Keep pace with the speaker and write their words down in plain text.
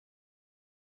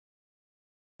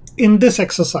In this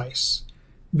exercise,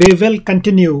 we will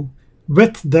continue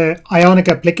with the Ionic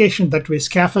application that we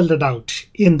scaffolded out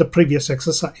in the previous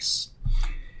exercise.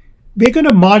 We're going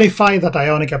to modify that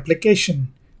Ionic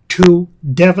application to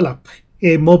develop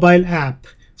a mobile app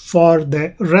for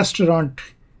the restaurant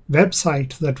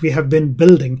website that we have been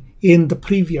building in the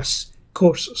previous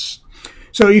courses.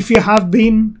 So if you have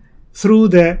been through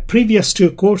the previous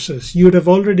two courses, you'd have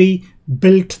already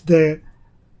built the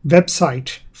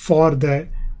website for the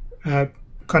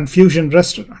Confusion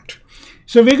restaurant.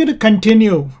 So we're going to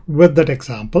continue with that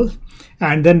example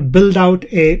and then build out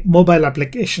a mobile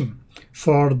application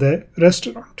for the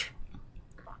restaurant.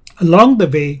 Along the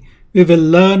way, we will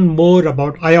learn more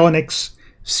about Ionic's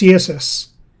CSS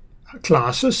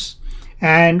classes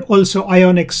and also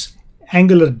Ionic's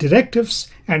Angular directives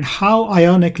and how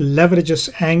Ionic leverages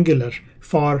Angular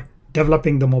for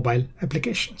developing the mobile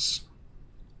applications.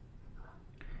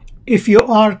 If you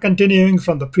are continuing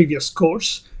from the previous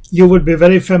course, you would be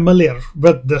very familiar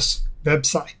with this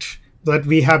website that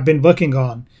we have been working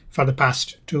on for the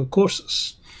past two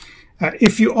courses.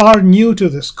 If you are new to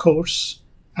this course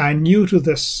and new to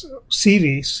this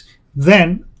series,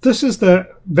 then this is the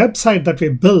website that we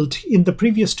built in the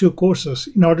previous two courses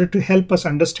in order to help us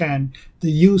understand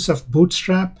the use of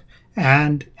Bootstrap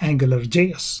and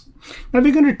AngularJS. Now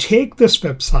we're going to take this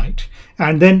website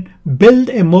and then build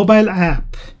a mobile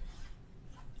app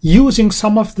using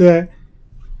some of the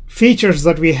features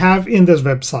that we have in this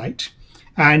website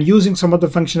and using some of the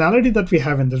functionality that we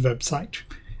have in this website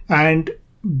and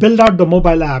build out the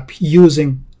mobile app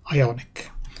using Ionic.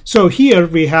 So here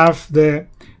we have the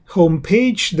home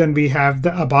page, then we have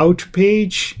the about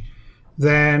page,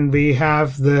 then we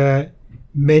have the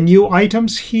menu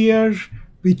items here,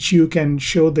 which you can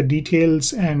show the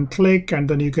details and click, and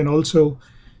then you can also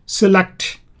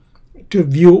select to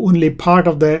view only part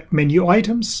of the menu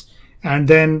items, and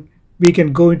then we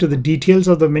can go into the details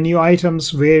of the menu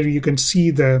items where you can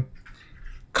see the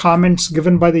comments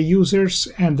given by the users,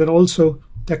 and then also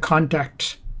the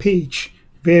contact page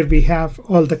where we have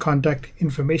all the contact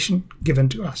information given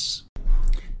to us.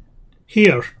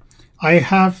 Here I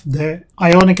have the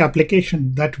Ionic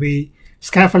application that we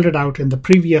scaffolded out in the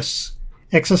previous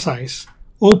exercise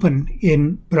open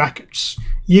in brackets.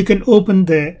 You can open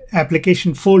the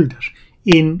application folder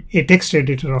in a text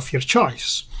editor of your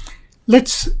choice.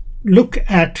 Let's look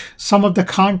at some of the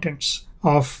contents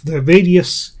of the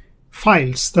various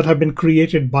files that have been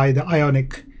created by the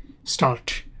Ionic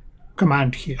start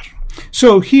command here.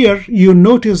 So here you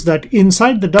notice that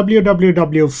inside the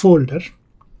www folder,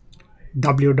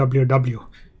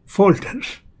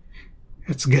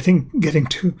 it's getting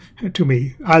to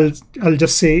me. I'll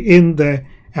just say in the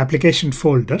application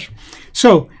folder.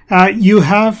 So you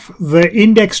have the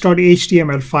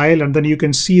index.html file, and then you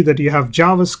can see that you have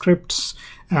JavaScripts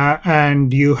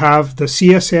and you have the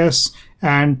CSS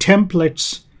and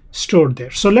templates stored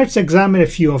there. So let's examine a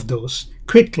few of those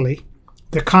quickly,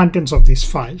 the contents of these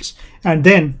files, and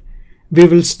then we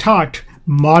will start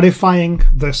modifying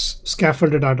this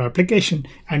scaffolded out application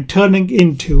and turning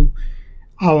into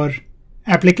our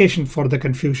application for the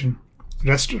Confusion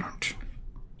restaurant.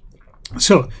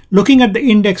 So looking at the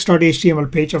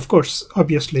index.html page, of course,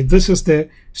 obviously this is the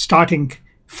starting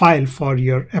file for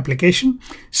your application.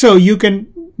 So you can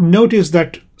notice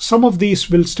that some of these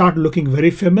will start looking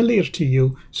very familiar to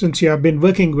you since you have been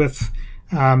working with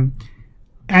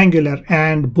Angular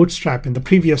and Bootstrap in the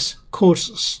previous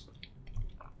courses.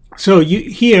 So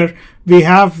here we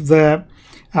have the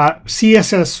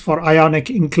CSS for Ionic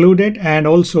included, and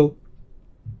also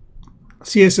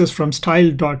CSS from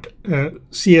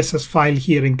style.css file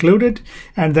here included,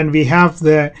 and then we have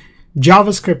the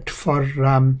JavaScript for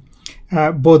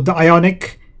both the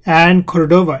Ionic and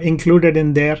Cordova included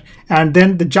in there, and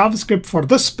then the JavaScript for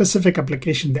this specific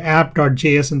application, the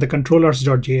app.js and the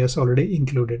controllers.js already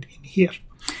included in here.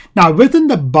 Now within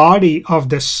the body of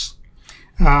this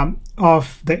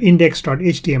of the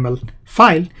index.html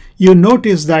file, you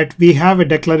notice that we have a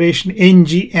declaration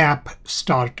ng app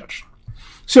starter.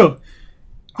 So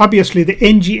obviously the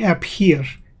ng app here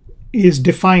is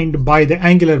defined by the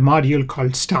Angular module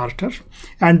called starter,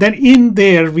 and then in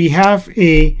there we have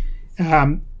an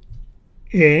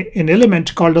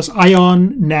element called as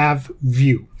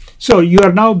IonivAngularView. So you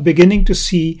are now beginning to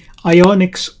see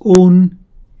Ionic's own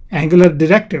Angular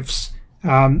directives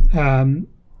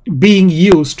being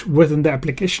used within the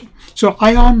application. So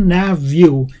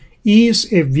IonivAngularView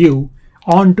is a view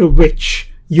onto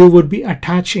which you would be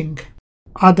attaching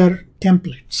other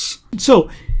templates.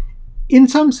 So in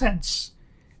some sense,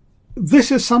 this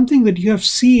is something that you have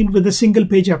seen with the single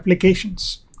page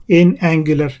applications in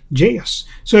AngularJS.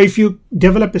 So if you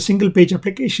develop a single page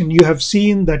application, you have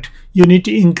seen that you need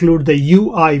to include the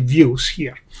UI views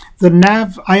here. The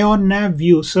Ion nav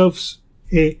view serves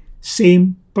a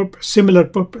similar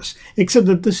purpose, except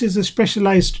that this is a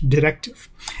specialized directive.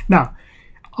 Now,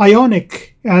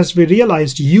 Ionic, as we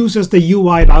realized, uses the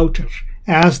UI router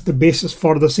as the basis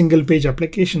for the single page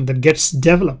application that gets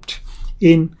developed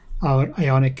in our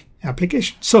Ionic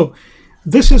application. So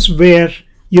this is where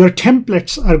your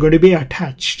templates are going to be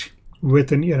attached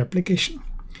within your application.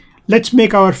 Let's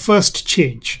make our first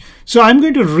change. So I'm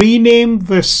going to rename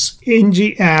this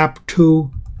ng app to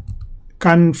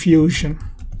Confusion.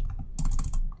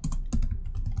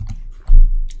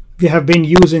 We have been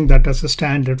using that as a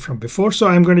standard from before, so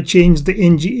I'm going to change the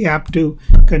ng app to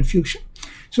Confusion.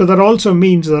 So that also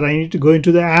means that I need to go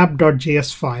into the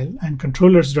app.js file and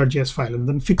controllers.js file and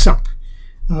then fix up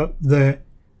the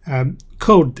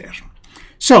code there.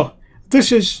 So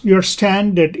this is your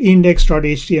standard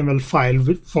index.html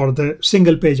file for the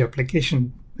single page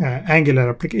application, Angular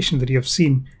application that you have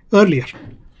seen earlier.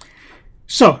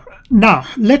 So now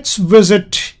let's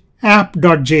visit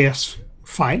app.js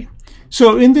file.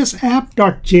 So in this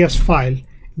app.js file,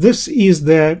 this is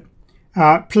the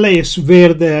place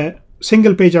where the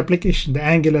single page application, the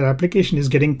Angular application, is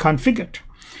getting configured.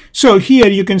 So here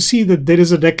you can see that there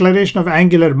is a declaration of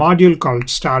Angular module called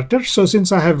starter. So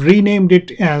since I have renamed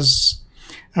it as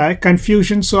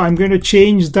Confusion, so I'm going to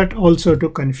change that also to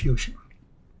Confusion.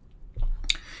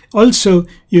 Also,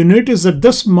 you notice that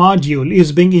this module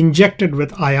is being injected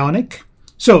with Ionic.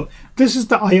 So this is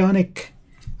the Ionic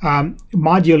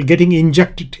module getting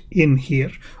injected in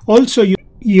here. Also,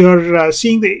 you're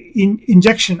seeing the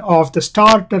injection of the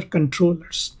starter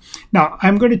controllers. Now,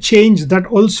 I'm going to change that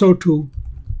also to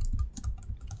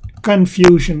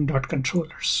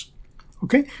Confusion.controllers.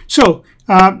 Okay, so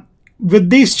with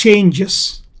these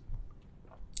changes,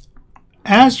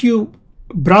 as you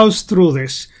browse through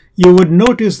this, you would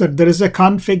notice that there is a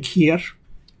config here.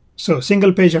 So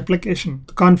single page application,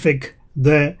 the config,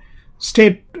 the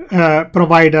state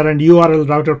provider and URL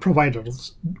router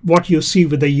providers, what you see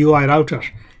with the UI router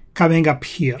coming up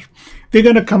here. We're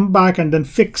going to come back and then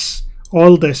fix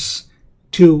all this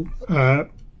to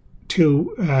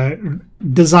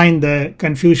design the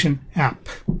Confusion app.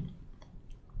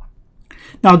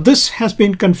 Now this has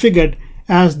been configured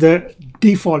as the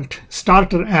default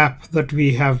starter app that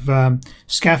we have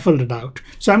scaffolded out.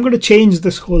 So I'm going to change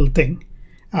this whole thing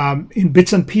in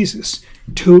bits and pieces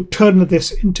to turn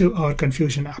this into our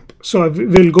Confusion app. So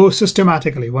we'll go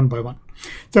systematically one by one.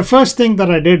 The first thing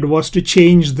that I did was to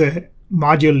change the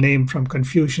module name from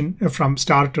Confusion, from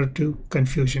starter to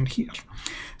Confusion here.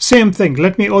 Same thing.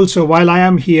 Let me also, while I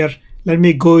am here, let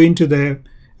me go into the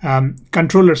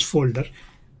controllers folder.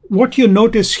 What you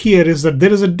notice here is that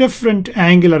there is a different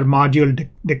Angular module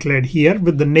declared here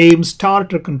with the name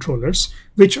starter controllers,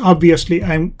 which obviously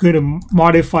I'm going to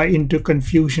modify into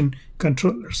Confusion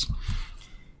controllers.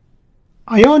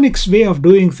 Ionic's way of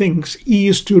doing things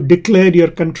is to declare your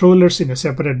controllers in a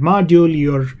separate module,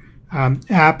 your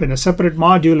app in a separate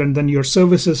module, and then your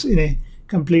services in a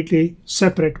completely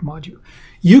separate module.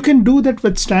 You can do that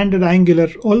with standard Angular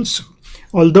also.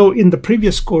 Although in the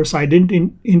previous course, I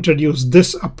didn't introduce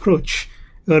this approach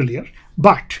earlier.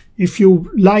 But if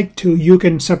you like to, you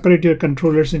can separate your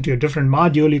controllers into a different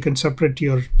module. You can separate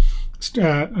your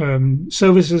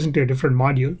services into a different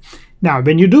module. Now,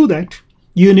 when you do that,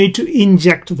 you need to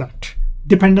inject that.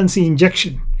 Dependency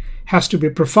injection has to be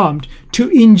performed to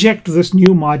inject this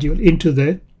new module into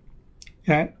the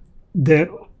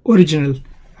original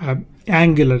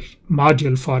Angular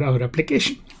module for our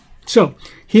application. So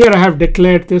here I have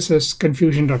declared this as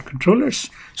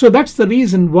Confusion.controllers. So that's the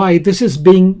reason why this is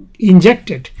being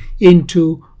injected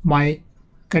into my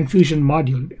Confusion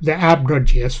module, the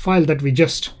app.js file that we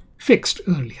just fixed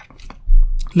earlier.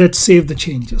 Let's save the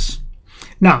changes.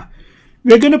 Now,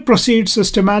 we're going to proceed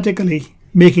systematically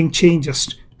making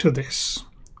changes to this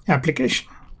application.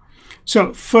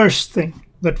 So first thing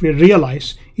that we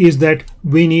realize is that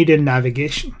we need a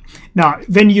navigation. Now,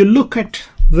 when you look at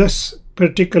this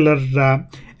particular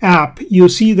app, you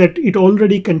see that it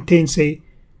already contains a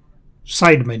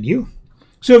side menu.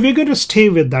 So we're going to stay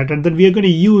with that, and then we're going to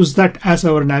use that as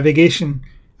our navigation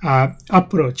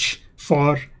approach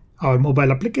for our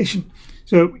mobile application.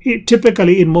 So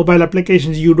typically in mobile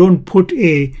applications, you don't put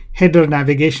a header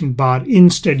navigation bar.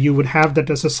 Instead, you would have that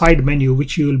as a side menu,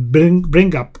 which you will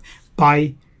bring up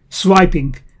by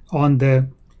swiping on the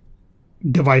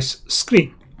device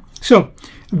screen. So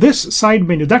this side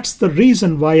menu, that's the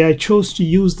reason why I chose to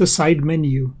use the side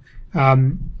menu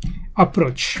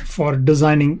approach for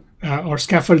designing or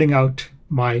scaffolding out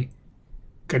my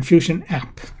Confusion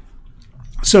app.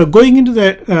 So going into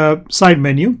the side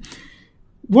menu,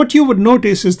 what you would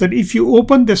notice is that if you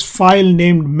open this file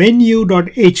named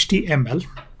menu.html,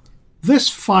 this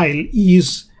file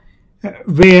is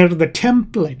where the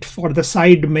template for the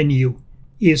side menu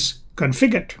is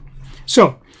configured.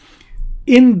 So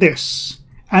in this,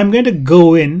 I'm going to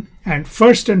go in and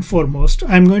first and foremost,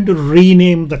 I'm going to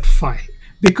rename that file,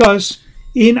 because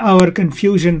in our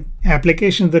confusion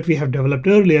application that we have developed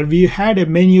earlier, we had a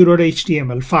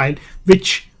menu.html file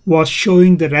which was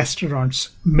showing the restaurant's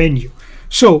menu.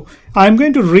 So I'm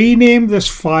going to rename this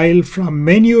file from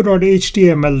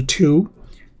menu.html to,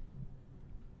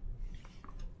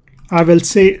 I will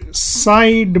say,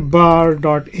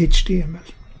 sidebar.html.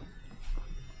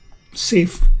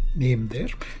 Safe name there.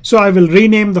 So I will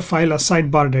rename the file as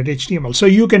sidebar.html. So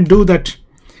you can do that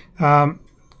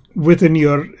within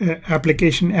your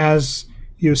application as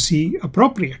you see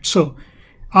appropriate. So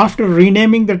after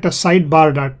renaming that as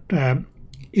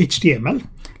sidebar.html,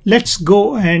 let's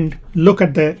go and look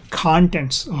at the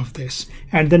contents of this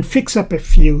and then fix up a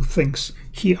few things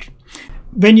here.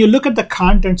 When you look at the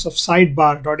contents of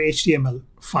sidebar.html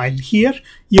file here,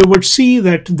 you would see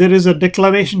that there is a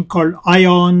declaration called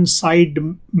Ion side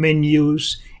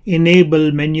menus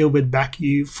enable menu with back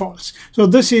view false. So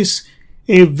this is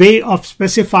a way of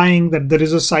specifying that there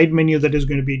is a side menu that is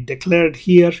going to be declared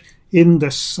here in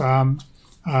this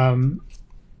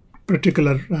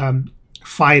particular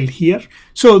file here.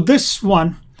 So this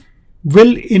one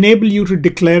will enable you to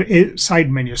declare a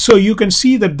side menu. So you can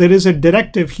see that there is a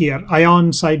directive here,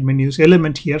 Ion side menus,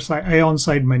 element here, Ion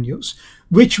side menus,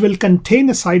 which will contain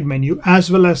a side menu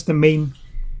as well as the main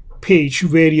page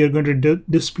where you're going to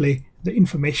display the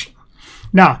information.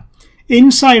 Now,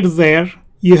 inside there,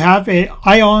 you have a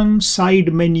Ion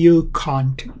side menu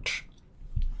content.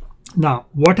 Now,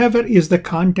 whatever is the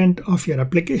content of your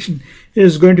application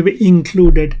is going to be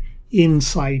included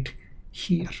inside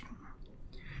here.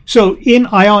 So in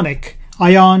Ionic,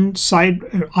 Ion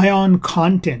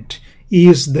content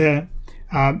is the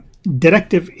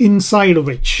directive inside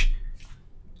which,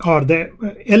 or the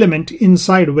element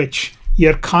inside which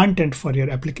your content for your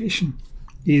application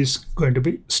is going to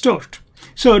be stored.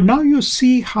 So now you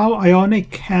see how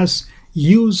Ionic has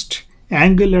used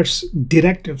Angular's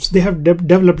directives. They have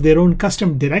developed their own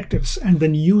custom directives and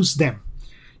then use them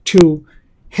to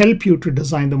help you to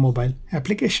design the mobile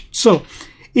application. So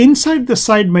inside the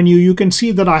side menu, you can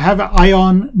see that I have an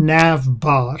Ion nav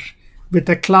bar with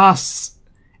a class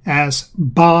as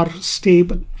bar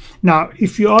stable. Now,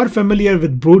 if you are familiar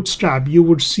with Bootstrap, you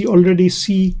would already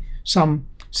see some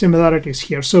similarities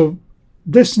here. So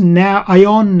this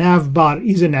Ion nav bar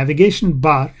is a navigation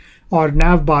bar or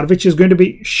nav bar, which is going to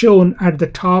be shown at the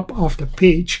top of the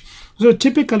page. So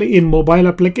typically in mobile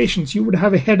applications, you would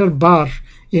have a header bar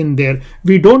in there.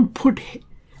 We don't put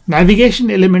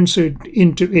navigation elements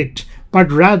into it,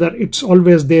 but rather it's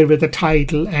always there with a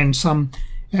title and some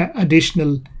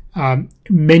additional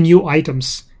menu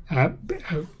items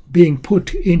being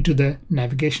put into the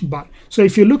navigation bar. So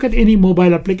if you look at any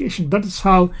mobile application, that is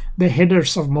how the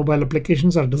headers of mobile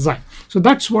applications are designed. So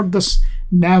that's what this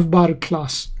navbar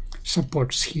class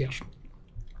supports here.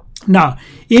 Now,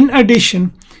 in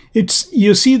addition,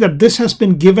 you see that this has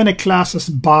been given a class as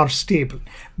bar stable.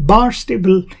 Bar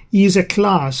stable is a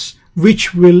class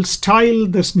which will style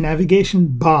this navigation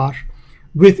bar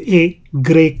with a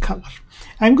gray color.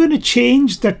 I'm going to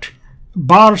change that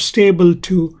bar stable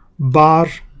to bar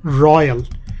royal.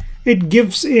 It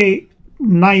gives a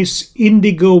nice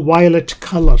indigo violet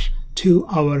color to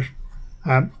our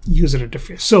user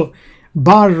interface. So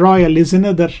bar royal is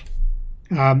another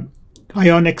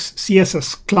Ionix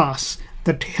CSS class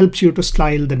that helps you to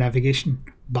style the navigation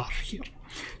bar here.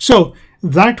 So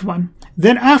that one.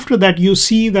 Then after that, you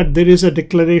see that there is a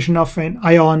declaration of an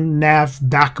Ion nav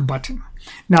back button.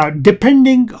 Now,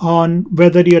 depending on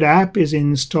whether your app is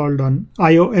installed on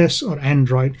iOS or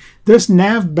Android, this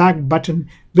nav back button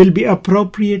will be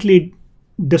appropriately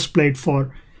displayed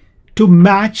to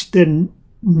match the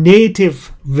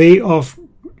native way of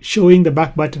showing the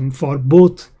back button for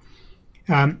both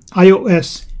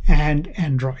iOS and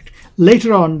Android.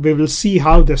 Later on, we will see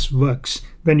how this works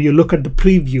when you look at the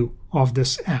preview of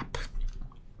this app.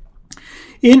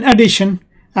 In addition,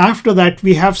 after that,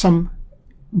 we have some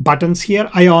buttons here,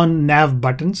 Ion nav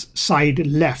buttons, side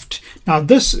left. Now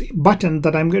this button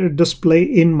that I'm going to display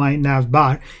in my nav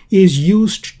bar is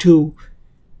used to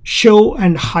show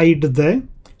and hide the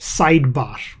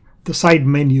sidebar, the side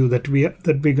menu that we're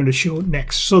going to show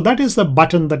next. So that is the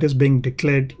button that is being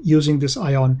declared using this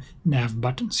Ion nav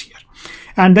buttons here.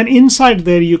 And then inside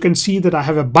there, you can see that I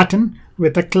have a button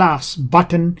with a class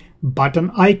button, button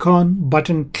icon,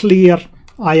 button clear,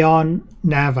 ion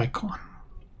nav icon.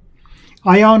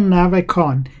 Ion nav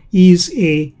icon is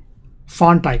a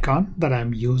font icon that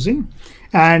I'm using,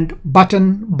 and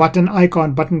button, button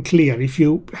icon, button clear. If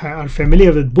you are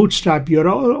familiar with Bootstrap, you're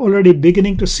already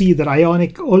beginning to see that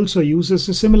Ionic also uses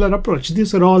a similar approach.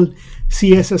 These are all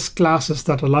CSS classes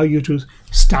that allow you to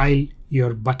style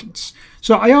your buttons.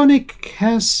 So Ionic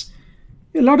has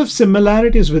a lot of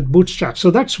similarities with Bootstrap.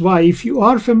 So that's why if you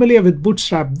are familiar with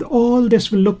Bootstrap, all this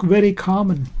will look very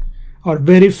common or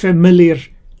very familiar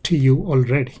to you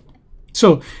already.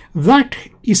 So that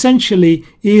essentially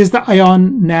is the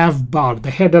Ion nav bar,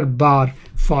 the header bar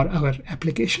for our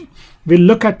application. We'll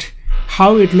look at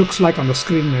how it looks like on the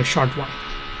screen in a short while.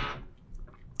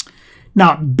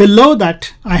 Now, below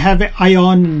that, I have an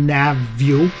Ion nav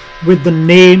view with the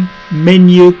name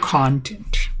menu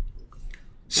content.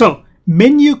 So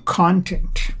menu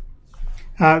content,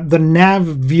 the nav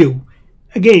view.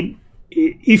 Again,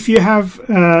 if you have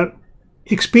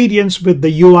experience with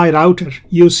the UI router,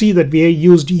 you see that we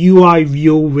used UI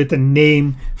view with a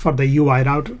name for the UI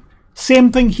router.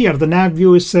 Same thing here, the nav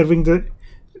view is serving the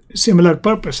similar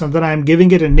purpose, and then I'm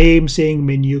giving it a name saying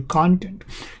menu content.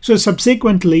 So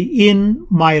subsequently in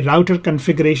my router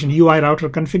configuration, UI router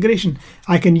configuration,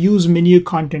 I can use menu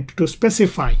content to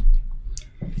specify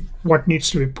what needs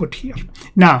to be put here.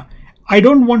 Now, I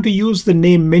don't want to use the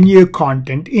name menu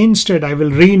content. Instead, I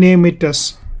will rename it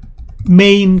as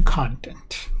main content.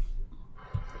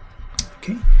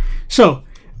 Okay, so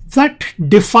that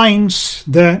defines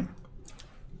the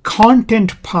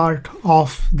content part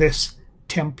of this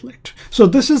template. So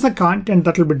this is the content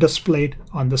that will be displayed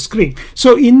on the screen.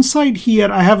 So inside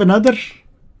here I have another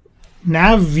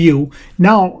nav view.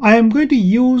 Now I am going to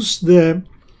use the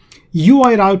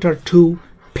UI router to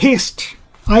paste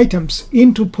items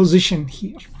into position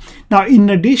here. Now, in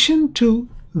addition to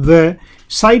the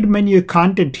side menu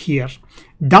content here,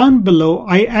 down below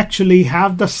I actually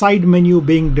have the side menu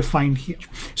being defined here.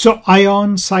 So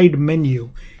Ion side menu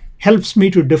helps me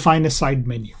to define a side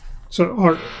menu,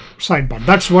 or sidebar.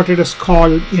 That's what it is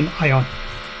called in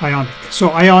Ionic. So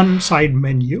Ion side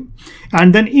menu,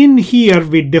 and then in here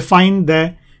we define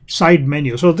the side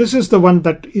menu. So this is the one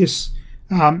that is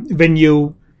when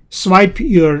you swipe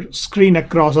your screen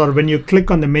across, or when you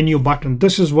click on the menu button,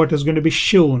 this is what is going to be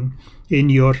shown in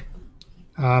your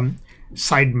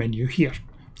side menu here.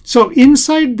 So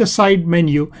inside the side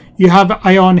menu, you have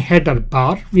Ion header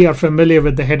bar. We are familiar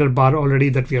with the header bar already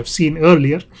that we have seen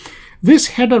earlier. This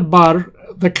header bar,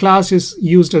 the class is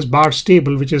used as bar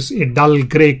stable, which is a dull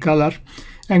gray color.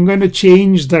 I'm going to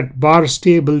change that bar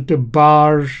stable to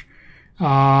bar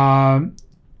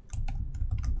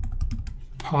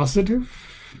positive.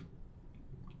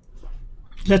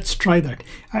 Let's try that.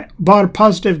 Bar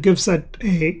positive gives that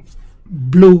a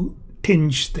blue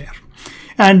tinge there.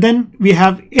 And then we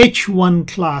have H1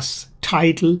 class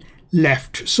title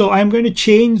left. So I'm going to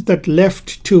change that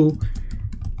left to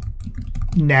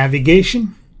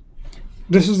navigation.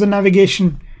 This is the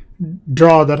navigation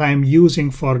draw that I'm using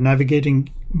for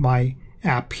navigating my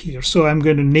app here. So I'm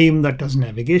going to name that as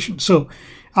navigation. So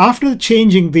after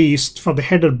changing these for the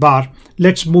header bar,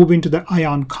 let's move into the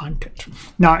Ion content.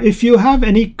 Now, if you have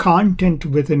any content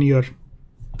within your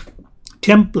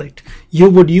template, you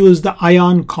would use the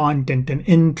Ion content and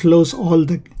enclose all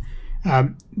the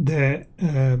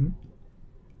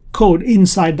code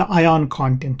inside the Ion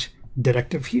content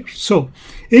directive here. So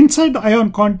inside the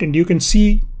Ion content, you can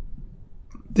see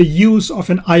the use of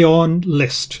an Ion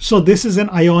list. So this is an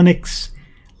Ionics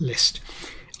list.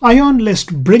 Ion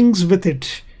list brings with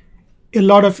it a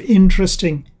lot of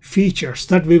interesting features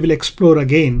that we will explore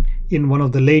again in one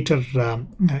of the later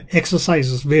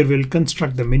exercises, where we'll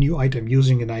construct the menu item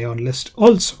using an Ion list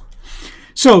also.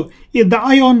 So in the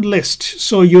Ion list,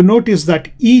 so you notice that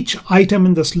each item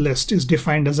in this list is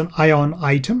defined as an Ion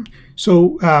item.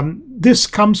 So this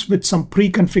comes with some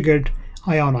pre-configured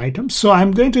Ion items. So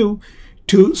I'm going to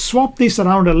swap these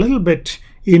around a little bit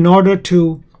in order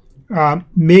to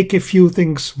make a few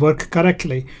things work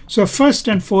correctly. So first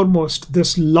and foremost,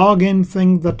 this login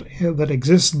thing that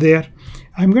exists there,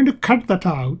 I'm going to cut that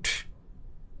out.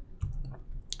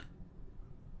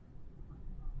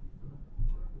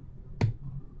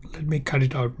 Let me cut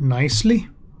it out nicely,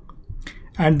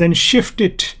 and then shift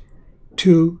it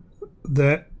to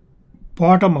the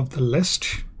bottom of the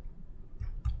list.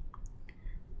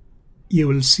 You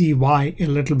will see why a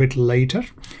little bit later.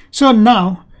 So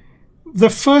now the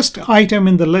first item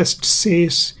in the list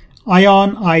says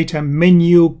Ion item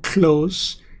menu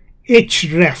close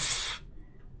href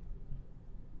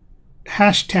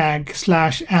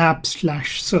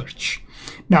 #app/search.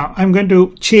 Now I'm going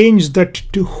to change that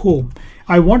to home.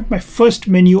 I want my first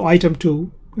menu item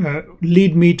to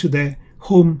lead me to the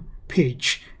home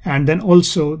page, and then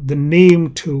also the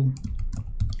name to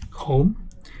home.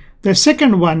 The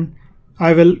second one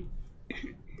I will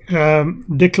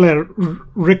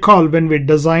recall when we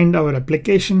designed our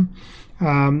application,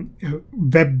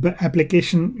 web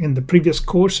application in the previous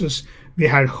courses. We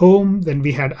had home, then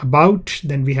we had about,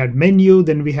 then we had menu,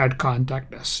 then we had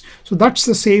contact us. So that's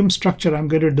the same structure I'm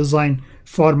going to design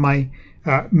for my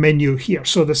menu here.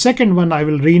 So the second one, I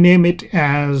will rename it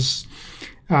as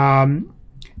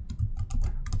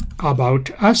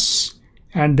about us,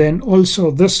 and then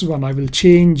also this one I will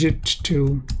change it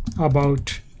to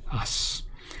about us.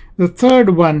 The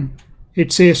third one,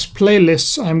 it says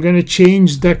playlists. I'm going to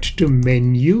change that to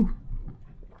menu,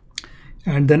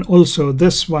 and then also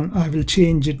this one I will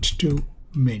change it to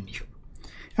menu.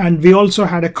 And we also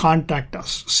had a contact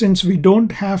us. Since we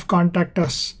don't have contact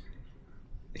us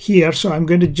here, so I'm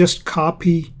going to just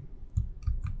copy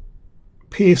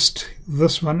paste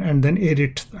this one and then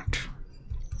edit that.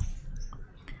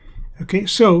 Okay,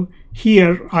 so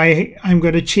here I'm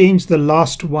going to change the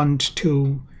last one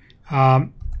to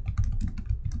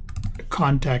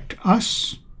contact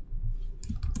us,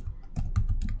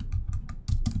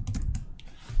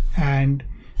 and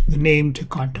the name to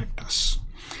contact us.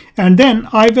 And then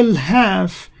I will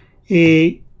have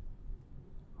a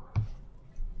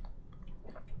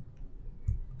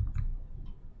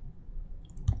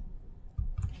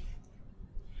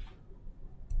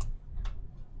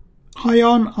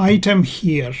ion item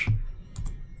here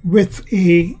with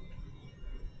a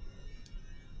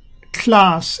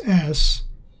class as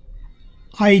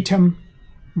item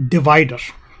divider.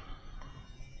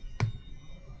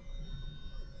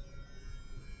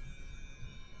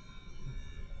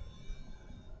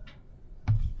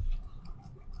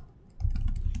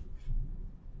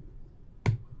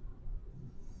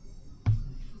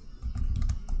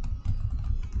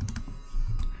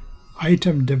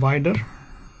 Item divider.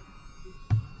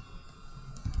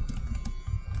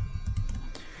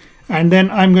 And then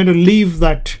I'm going to leave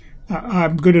that,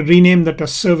 I'm going to rename that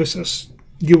as services.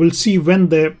 You will see when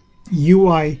the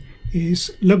UI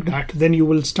is looked at, then you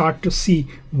will start to see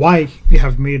why we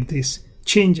have made these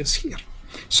changes here.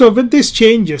 So with these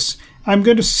changes, I'm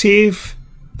going to save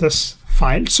this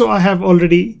file. So I have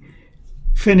already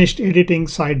finished editing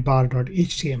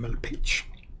sidebar.html page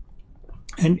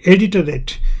and edited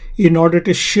it in order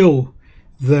to show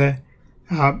the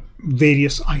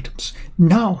various items.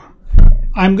 Now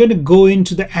I'm going to go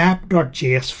into the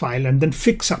app.js file and then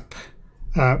fix up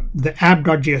the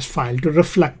app.js file to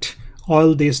reflect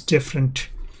all these different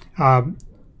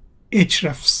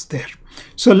hrefs there.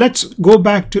 So let's go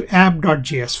back to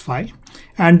app.js file,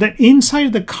 and then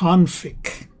inside the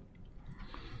config,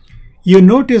 you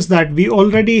notice that we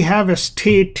already have a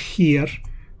state here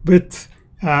with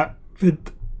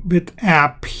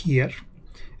app here,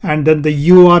 and then the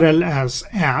URL as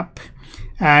app.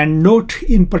 And note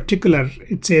in particular,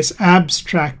 it says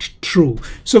abstract true.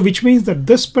 So which means that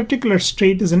this particular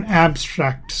state is an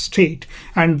abstract state.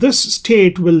 And this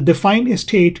state will define a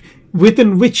state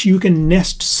within which you can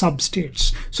nest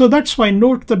substates. So that's why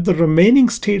note that the remaining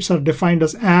states are defined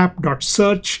as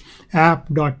app.search,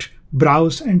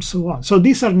 app.browse, and so on. So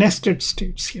these are nested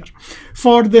states here.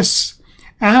 For this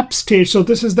app state, so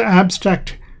this is the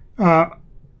abstract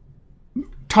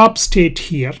top state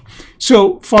here.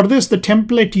 So for this, the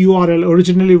template URL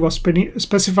originally was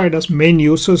specified as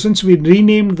menu. So since we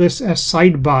renamed this as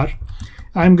sidebar,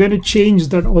 I'm going to change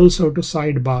that also to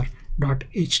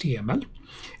sidebar.html.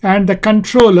 And the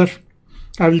controller,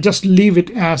 I will just leave it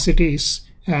as it is,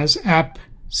 as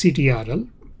app.ctrl.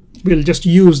 We'll just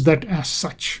use that as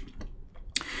such.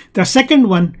 The second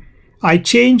one, I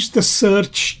changed the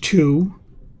search to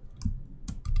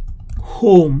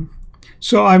home.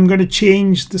 So I'm going to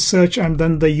change the search and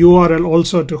then the URL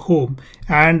also to home,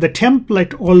 and the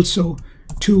template also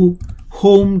to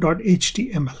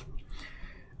home.html.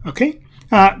 Okay.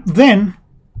 Then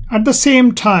at the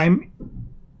same time,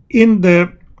 in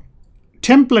the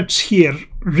templates here,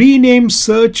 rename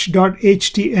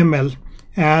search.html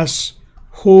as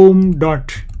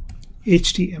home.html.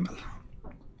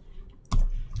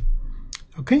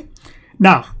 Okay.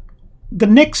 Now, the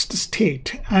next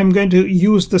state, I'm going to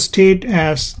use the state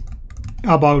as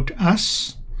about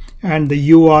us and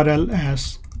the URL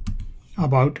as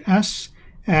about us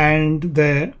and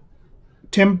the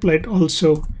template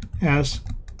also as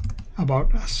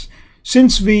about us.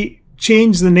 Since we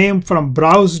changed the name from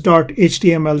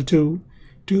browse.html to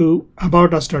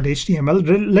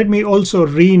aboutus.html, let me also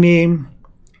rename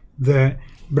the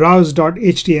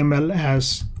browse.html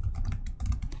as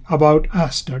about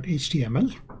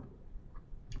us.html.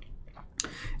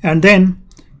 And then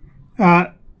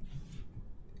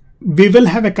we will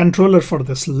have a controller for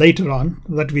this later on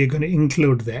that we are going to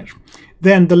include there.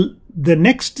 Then the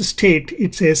next state,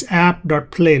 it says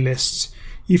app.playlists.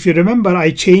 If you remember, I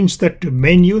changed that to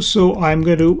menu, so I'm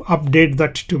going to update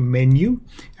that to menu,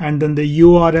 and then the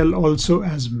URL also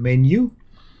as menu,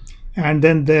 and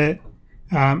then the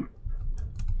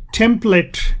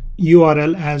template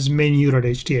URL as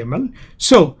menu.html.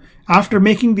 So after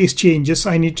making these changes,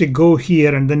 I need to go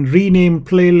here and then rename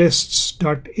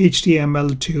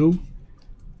playlists.html to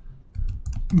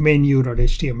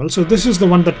menu.html. So this is the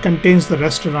one that contains the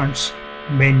restaurant's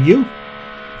menu.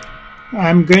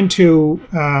 I'm going to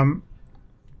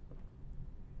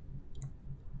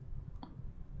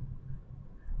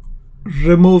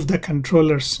remove the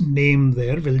controller's name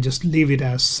there. We'll just leave it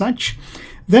as such.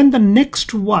 Then the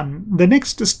next one, the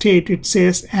next state, it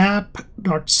says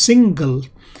app.single,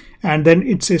 and then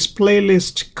it says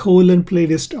playlist :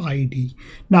 playlist ID.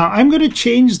 Now I'm going to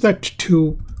change that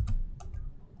to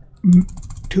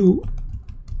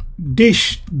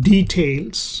dish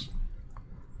details.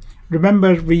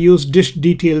 Remember, we used dish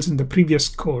details in the previous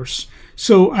course.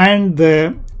 So, and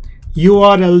the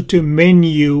URL to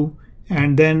menu,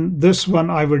 and then this one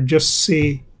I would just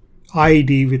say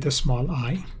ID with a small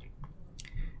I.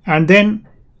 And then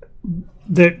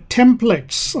the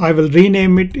templates, I will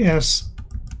rename it as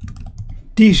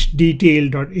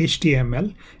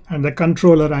dishdetail.html, and the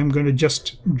controller, I'm going to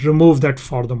just remove that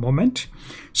for the moment.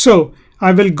 So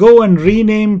I will go and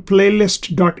rename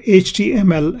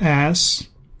playlist.html as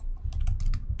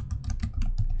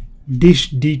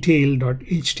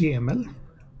dishdetail.html.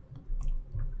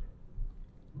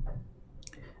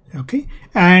 Okay,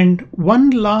 and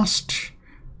one last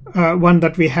one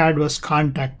that we had was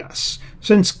contact us.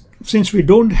 Since we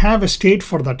don't have a state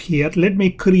for that here, let me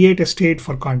create a state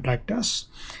for contact us.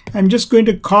 I'm just going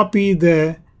to copy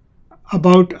the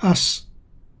about us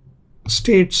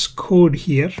states code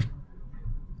here.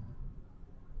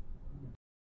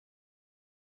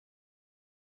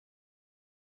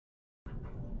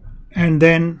 And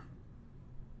then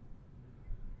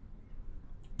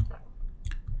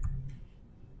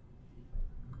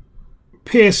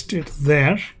paste it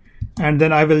there, and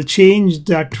then I will change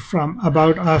that from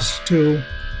about us to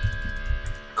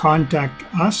contact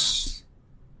us.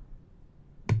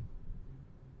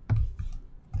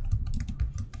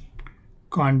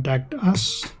 Contact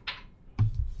us,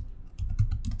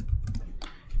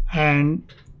 and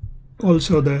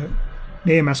also the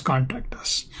name as contact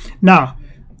us. Now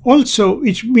also,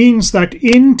 which means that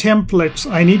in templates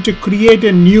I need to create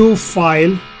a new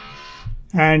file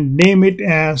and name it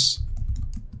as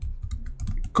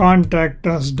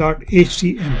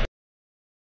contactus.html.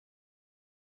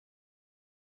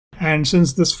 And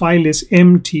since this file is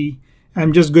empty,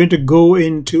 I'm just going to go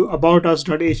into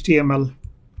aboutus.html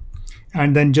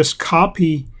and then just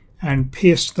copy and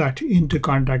paste that into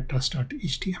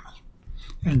contactus.html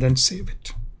and then save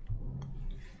it.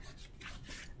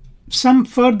 Some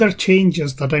further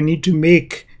changes that I need to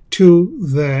make to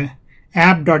the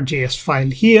app.js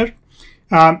file here.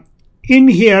 In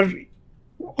here,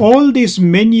 all this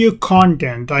menu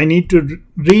content, I need to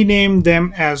rename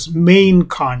them as main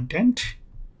content,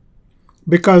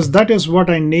 because that is what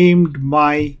I named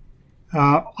my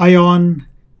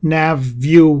IonNav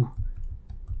view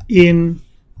in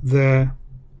the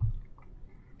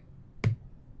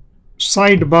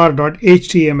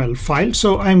sidebar.html file.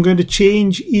 So I'm going to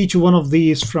change each one of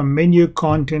these from menu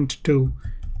content to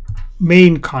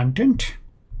main content.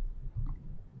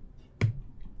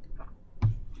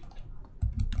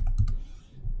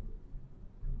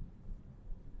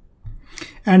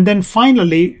 And then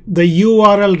finally, the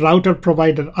URL router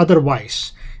provider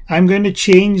otherwise, I'm going to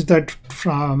change that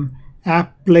from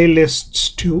app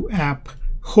playlists to app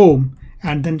home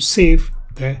and then save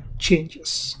the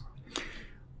changes.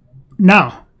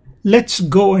 Now, let's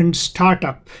go and start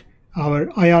up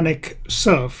our Ionic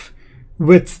Surf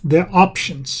with the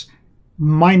options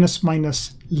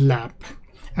 --lab,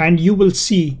 and you will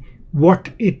see what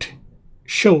it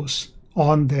shows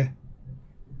on the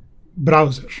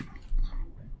browser.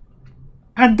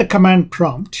 At the command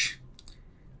prompt,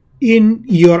 in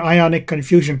your Ionic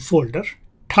Confusion folder,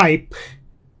 type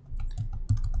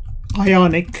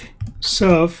Ionic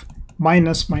Surf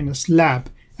 --lab,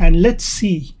 and let's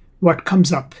see what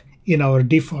comes up in our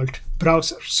default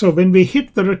browser. So when we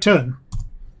hit the return,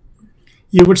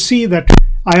 you would see that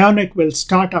Ionic will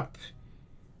start up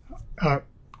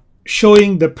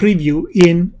showing the preview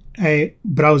in a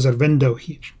browser window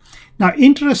here. Now,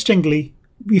 interestingly,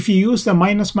 if you use the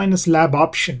 --lab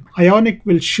option, Ionic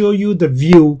will show you the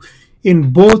view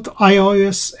in both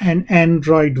iOS and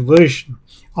Android version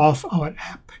of our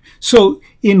app. So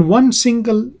in one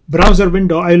single browser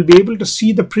window, I will be able to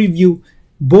see the preview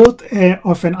both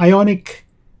of an Ionic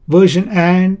version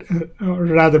and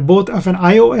rather both of an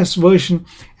iOS version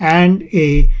and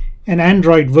an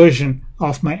Android version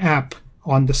of my app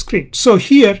on the screen. So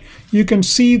here you can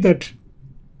see that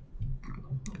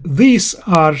these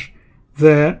are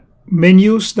the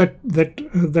menus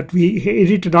that we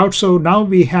edited out. So now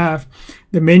we have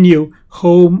the menu: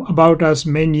 home, about us,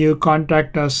 menu,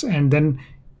 contact us, and then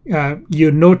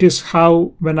you notice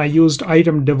how when I used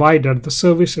item divider, the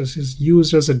services is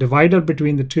used as a divider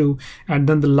between the two, and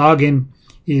then the login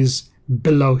is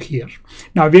below here.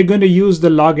 Now we're going to use the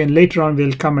login later on.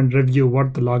 We'll come and review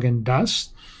what the login does.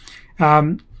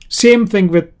 Same thing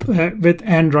with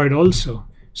Android also.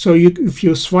 So if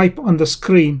you swipe on the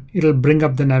screen, it'll bring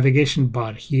up the navigation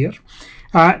bar here.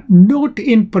 Note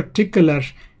in particular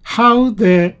how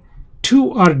the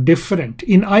two are different.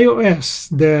 In iOS,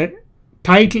 the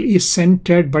title is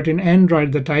centered, but in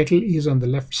Android, the title is on the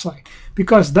left side,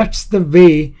 because that's the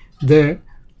way the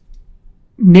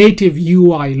native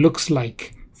UI looks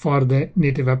like for the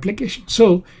native application.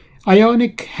 So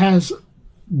Ionic has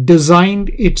designed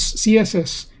its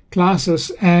CSS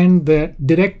classes and the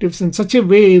directives in such a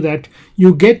way that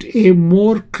you get a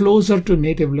more closer to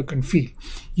native look and feel.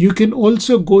 You can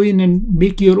also go in and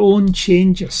make your own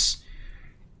changes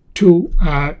to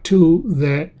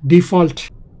the default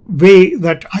way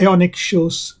that Ionic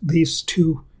shows these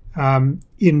two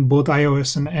in both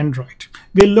iOS and Android.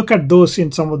 We'll look at those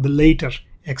in some of the later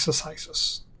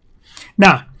exercises.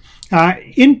 Now,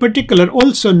 in particular,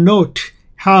 also note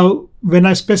how when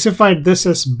I specified this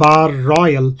as bar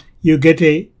royal, you get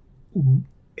a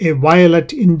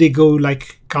violet indigo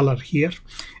like color here.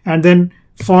 And then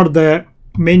for the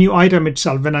menu item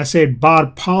itself, when I say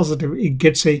bar positive, it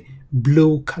gets a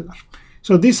blue color.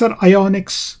 So these are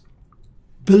Ionic's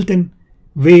built-in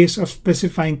ways of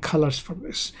specifying colors for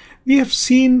this. We have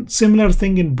seen similar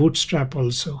thing in Bootstrap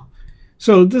also.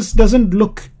 So this doesn't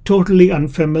look totally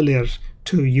unfamiliar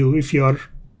to you if you're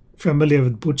familiar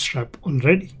with Bootstrap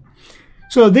already.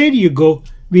 So there you go.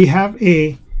 We have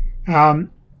an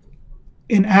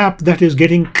app that is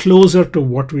getting closer to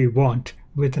what we want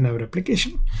within our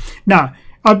application. Now,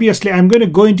 obviously, I'm going to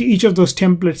go into each of those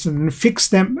templates and fix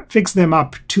them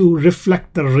up to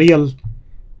reflect the real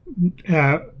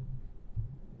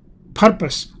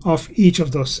purpose of each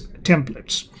of those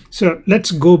templates. So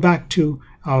let's go back to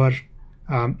our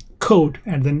code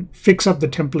and then fix up the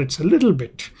templates a little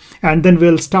bit, and then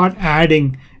we'll start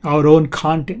adding our own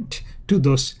content to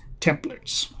those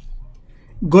templates.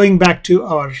 Going back to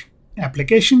our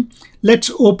application,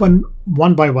 let's open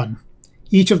one by one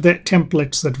each of the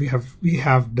templates that we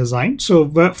have designed. So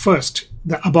first,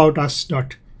 the about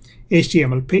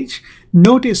us.html page.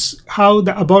 Notice how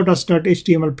the about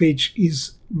us.html page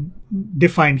is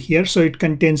defined here. So it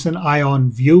contains an Ion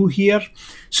view here.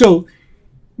 So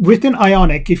within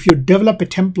Ionic, if you develop a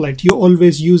template, you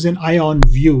always use an Ion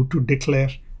view to declare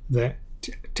the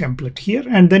template here,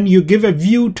 and then you give a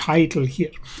view title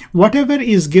here. Whatever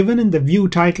is given in the view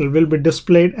title will be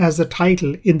displayed as the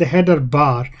title in the header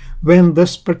bar when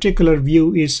this particular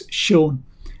view is shown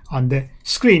on the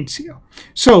screens here.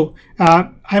 So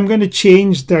I'm going to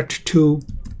change that to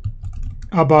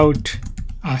about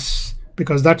us,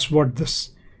 because that's what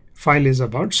this file is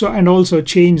about. So, and also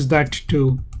change that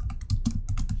to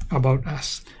about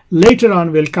us. Later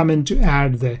on, we'll come in to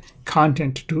add the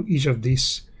content to each of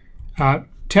these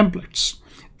templates.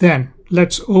 Then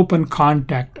let's open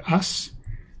contact us.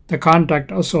 The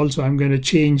contact us also, I'm going to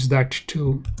change that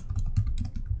to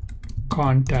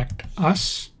contact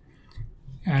us.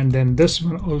 And then this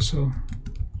one also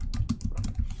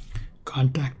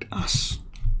contact us.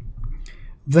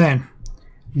 Then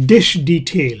dish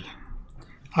detail.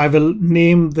 I will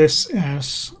name this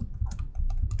as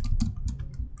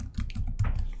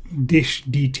dish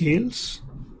details.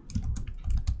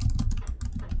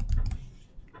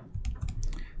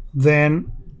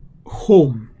 Then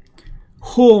home.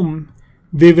 Home,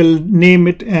 we will name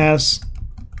it as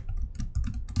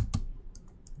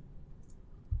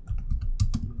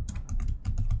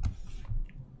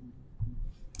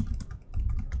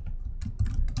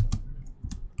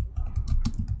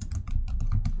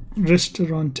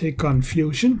Restaurante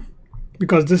Confusion,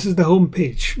 because this is the home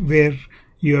page where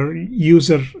your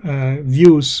user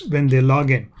views when they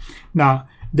log in. Now,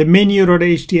 the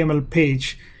menu.html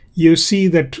page, you see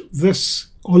that this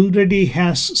already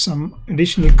has some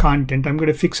additional content. I'm going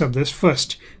to fix up this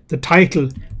first. The title,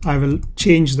 I will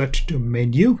change that to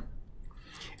menu.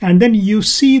 And then you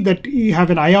see that you have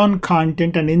an ion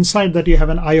content, and inside that you have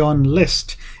an ion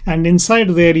list. And inside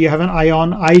there you have an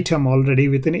ion item already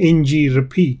with an ng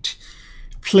repeat,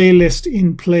 playlist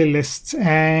in playlists,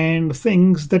 and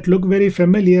things that look very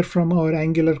familiar from our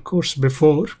Angular course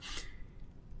before.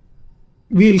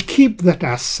 We'll keep that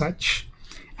as such.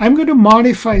 I'm going to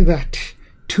modify that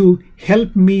to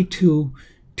help me to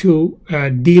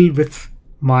deal with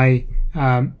my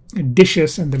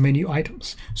dishes and the menu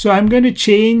items. So I'm going to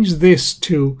change this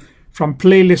from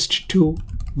playlist to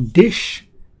dish.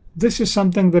 This is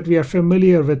something that we are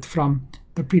familiar with from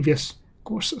the previous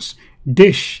courses.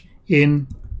 Dish in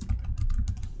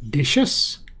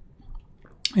dishes,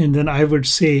 and then I would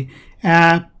say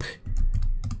app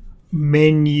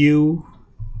menu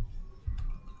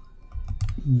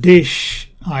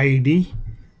dish ID,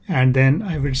 and then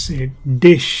I would say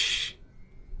dish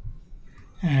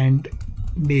and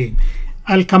name.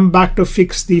 I'll come back to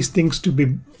fix these things to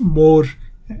be more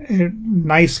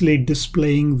nicely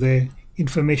displaying the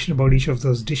information about each of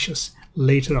those dishes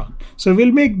later on. So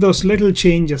we'll make those little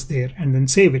changes there and then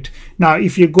save it. Now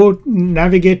if you go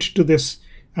navigate to this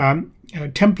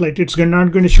template, it's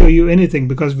not going to show you anything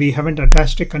because we haven't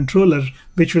attached a controller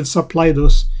which will supply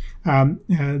those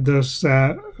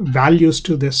values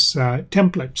to this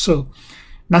template. So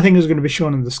nothing is going to be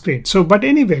shown on the screen. So, but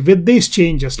anyway, with these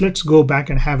changes, let's go back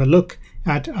and have a look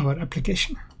at our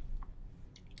application.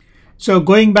 So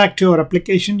going back to our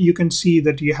application, you can see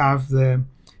that you have the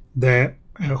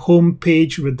home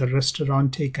page with the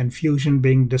Restaurante Confusion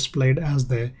being displayed as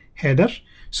the header.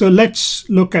 So let's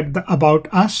look at the About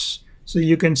Us. So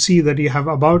you can see that you have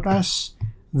About Us.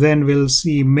 Then we'll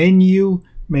see Menu.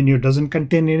 Menu doesn't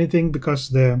contain anything because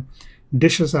the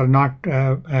dishes are not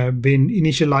been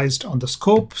initialized on the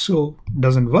scope, so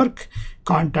doesn't work.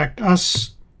 Contact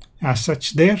Us as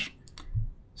such there.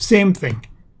 Same thing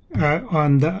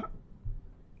on the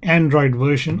Android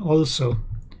version also.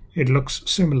 It looks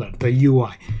similar, the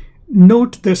UI.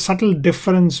 Note the subtle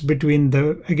difference between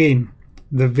the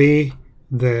way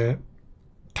the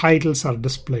titles are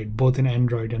displayed both in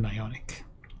Android and Ionic.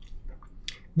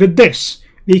 With this,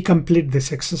 we complete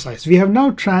this exercise. We have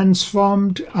now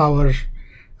transformed our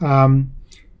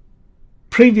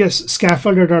previous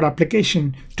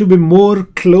scaffolder.application to be more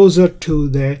closer to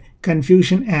the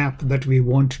Confusion app that we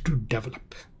want to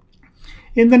develop.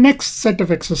 In the next set of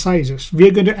exercises, we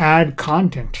are going to add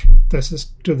content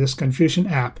to this Confusion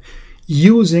app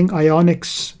using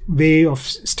Ionic's way of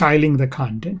styling the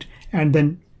content, and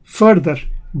then further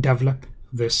develop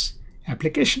this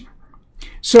application.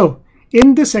 So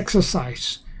in this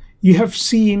exercise, you have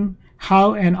seen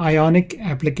how an Ionic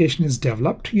application is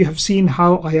developed. You have seen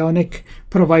how Ionic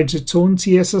provides its own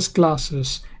CSS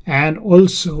classes and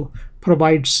also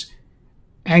provides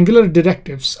Angular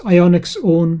directives, Ionic's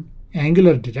own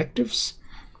Angular directives,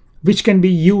 which can be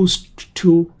used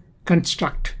to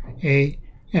construct an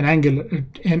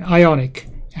Ionic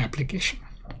application.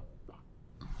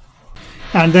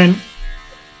 And then